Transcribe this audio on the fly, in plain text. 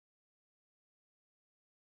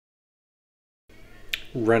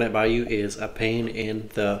Run It Bayou is a pain in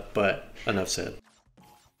the butt. Enough said.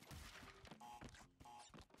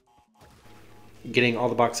 Getting all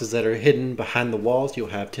the boxes that are hidden behind the walls, you'll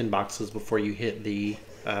have 10 boxes before you hit the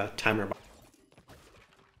timer box.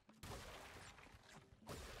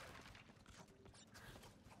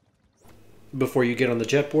 Before you get on the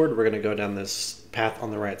jet board, we're going to go down this path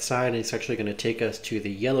on the right side, and it's actually going to take us to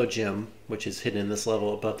the yellow gem, which is hidden in this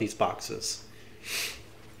level above these boxes.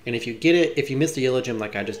 And if you get it, if you miss the yellow gem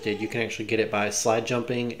like I just did, you can actually get it by slide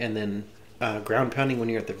jumping and then ground pounding when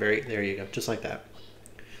you're at the very, there you go, just like that.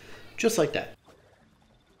 Just like that.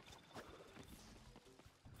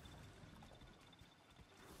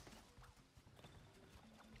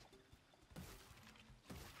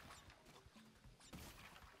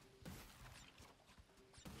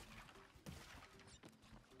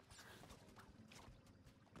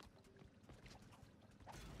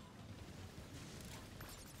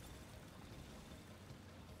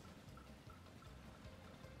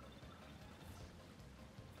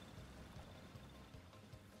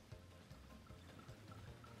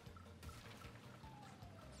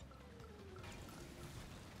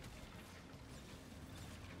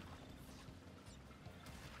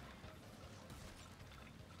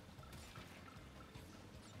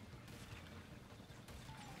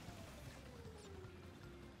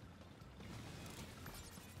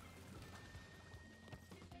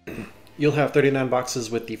 You'll have 39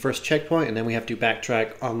 boxes with the first checkpoint, and then we have to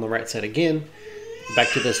backtrack on the right side again, back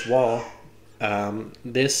to this wall.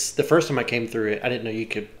 The first time I came through it, I didn't know you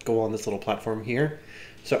could go on this little platform here.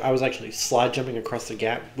 So I was actually slide jumping across the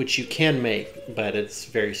gap, which you can make, but it's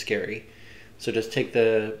very scary. So just take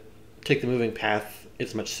the moving path,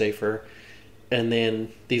 it's much safer. And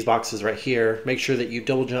then these boxes right here, make sure that you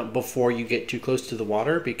double jump before you get too close to the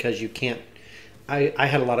water, because you can't. I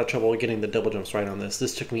had a lot of trouble getting the double jumps right on this.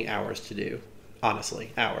 This took me hours to do.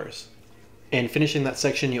 Honestly, hours. And finishing that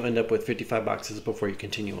section, you'll end up with 55 boxes before you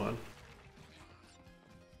continue on.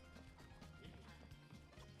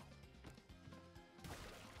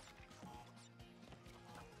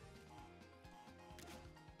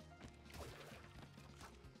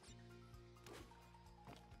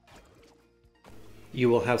 You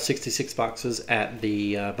will have 66 boxes at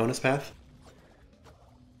the bonus path.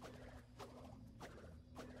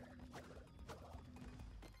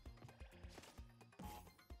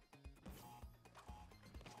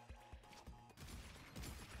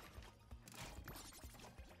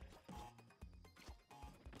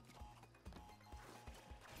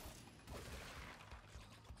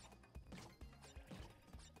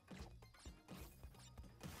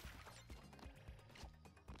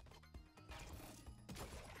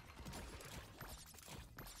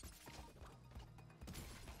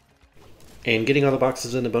 And getting all the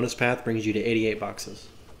boxes in the bonus path brings you to 88 boxes.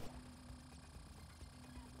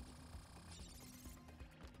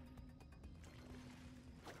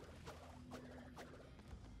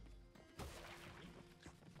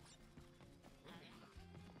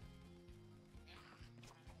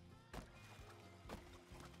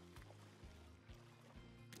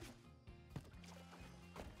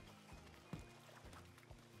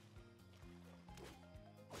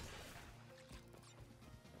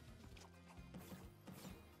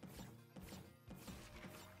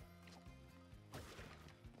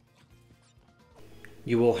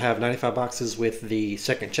 You will have 95 boxes with the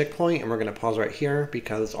second checkpoint, and we're going to pause right here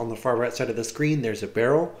because on the far right side of the screen there's a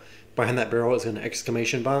barrel. Behind that barrel is an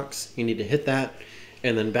exclamation box. You need to hit that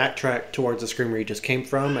and then backtrack towards the screen where you just came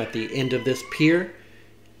from at the end of this pier.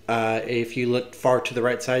 If you look far to the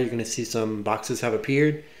right side, you're going to see some boxes have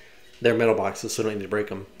appeared. They're metal boxes, so you don't need to break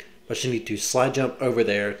them. But you need to slide jump over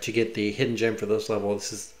there to get the hidden gem for this level.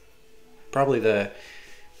 This is probably the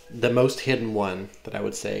most hidden one that I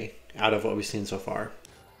would say out of what we've seen so far.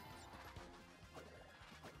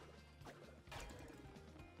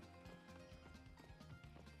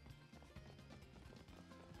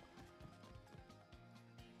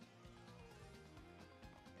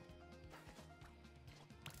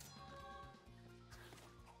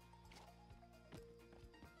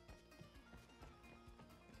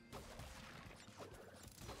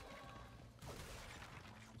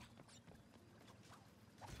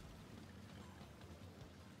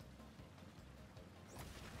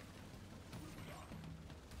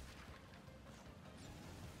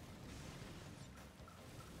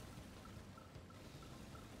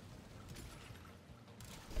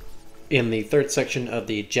 In the third section of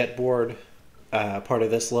the jet board part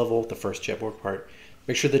of this level, the first jet board part,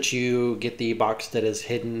 make sure that you get the box that is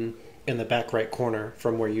hidden in the back right corner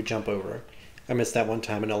from where you jump over. I missed that one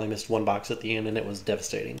time and only missed one box at the end, and it was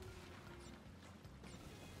devastating.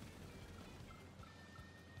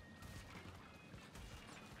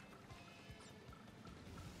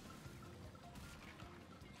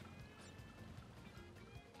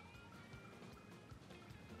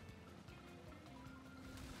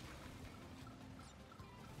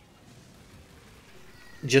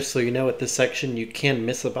 Just so you know, at this section you can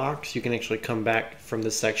miss a box. You can actually come back from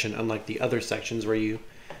this section, unlike the other sections where you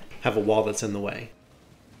have a wall that's in the way.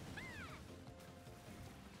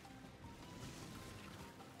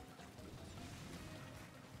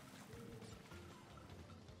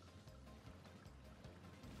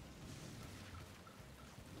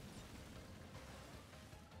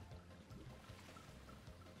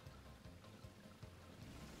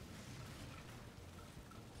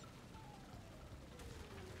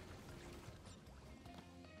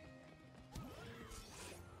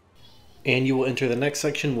 And you will enter the next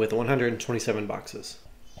section with 127 boxes.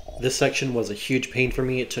 This section was a huge pain for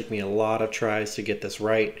me. It took me a lot of tries to get this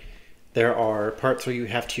right. There are parts where you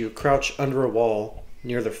have to crouch under a wall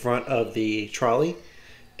near the front of the trolley,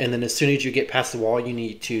 and then as soon as you get past the wall, you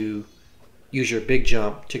need to use your big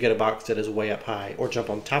jump to get a box that is way up high, or jump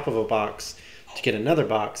on top of a box to get another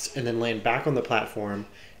box, and then land back on the platform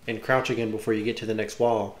and crouch again before you get to the next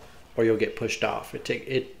wall, or you'll get pushed off.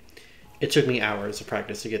 It took me hours of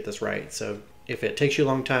practice to get this right, so if it takes you a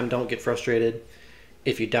long time, don't get frustrated.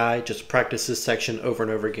 If you die, just practice this section over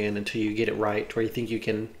and over again until you get it right, to where you think you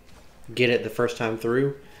can get it the first time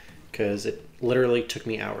through, because it literally took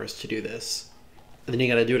me hours to do this. And then you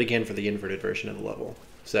gotta do it again for the inverted version of the level.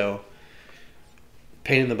 So,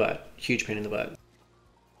 pain in the butt. Huge pain in the butt.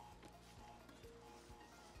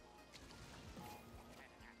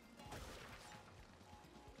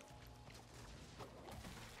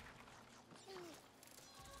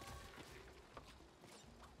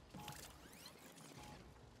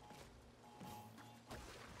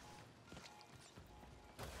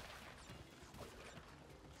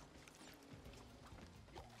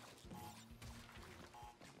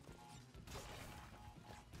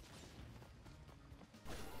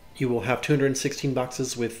 You will have 216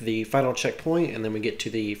 boxes with the final checkpoint, and then we get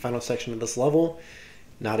to the final section of this level.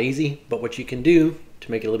 Not easy, but what you can do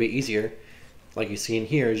to make it a little bit easier, like you see in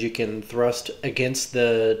here, is you can thrust against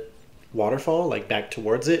the waterfall, like back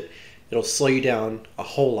towards it. It'll slow you down a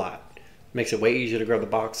whole lot. Makes it way easier to grab the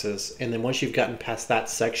boxes. And then once you've gotten past that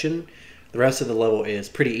section, the rest of the level is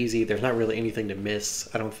pretty easy. There's not really anything to miss,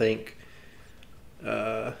 I don't think.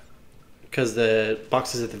 Because the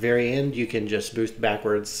boxes at the very end, you can just boost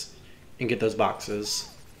backwards and get those boxes.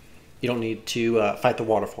 You don't need to fight the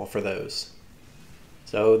waterfall for those.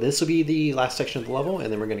 So this will be the last section of the level,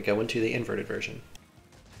 and then we're going to go into the inverted version.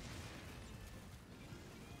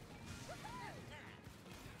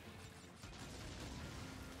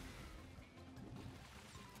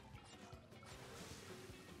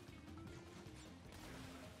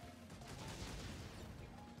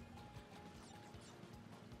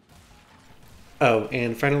 Oh,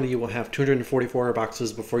 and finally you will have 244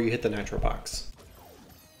 boxes before you hit the nitro box.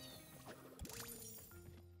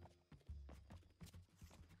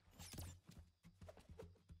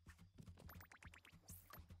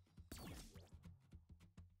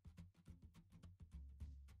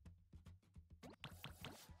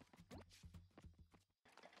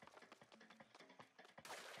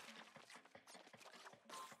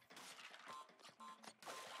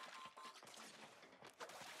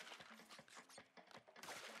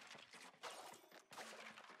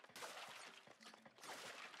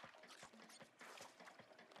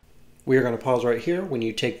 We are going to pause right here. When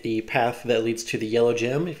you take the path that leads to the yellow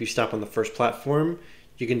gem, if you stop on the first platform,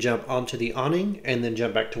 you can jump onto the awning and then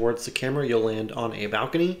jump back towards the camera. You'll land on a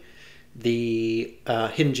balcony. The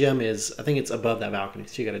hidden gem is, I think it's above that balcony,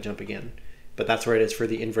 so you got to jump again. But that's where it is for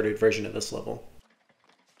the inverted version of this level.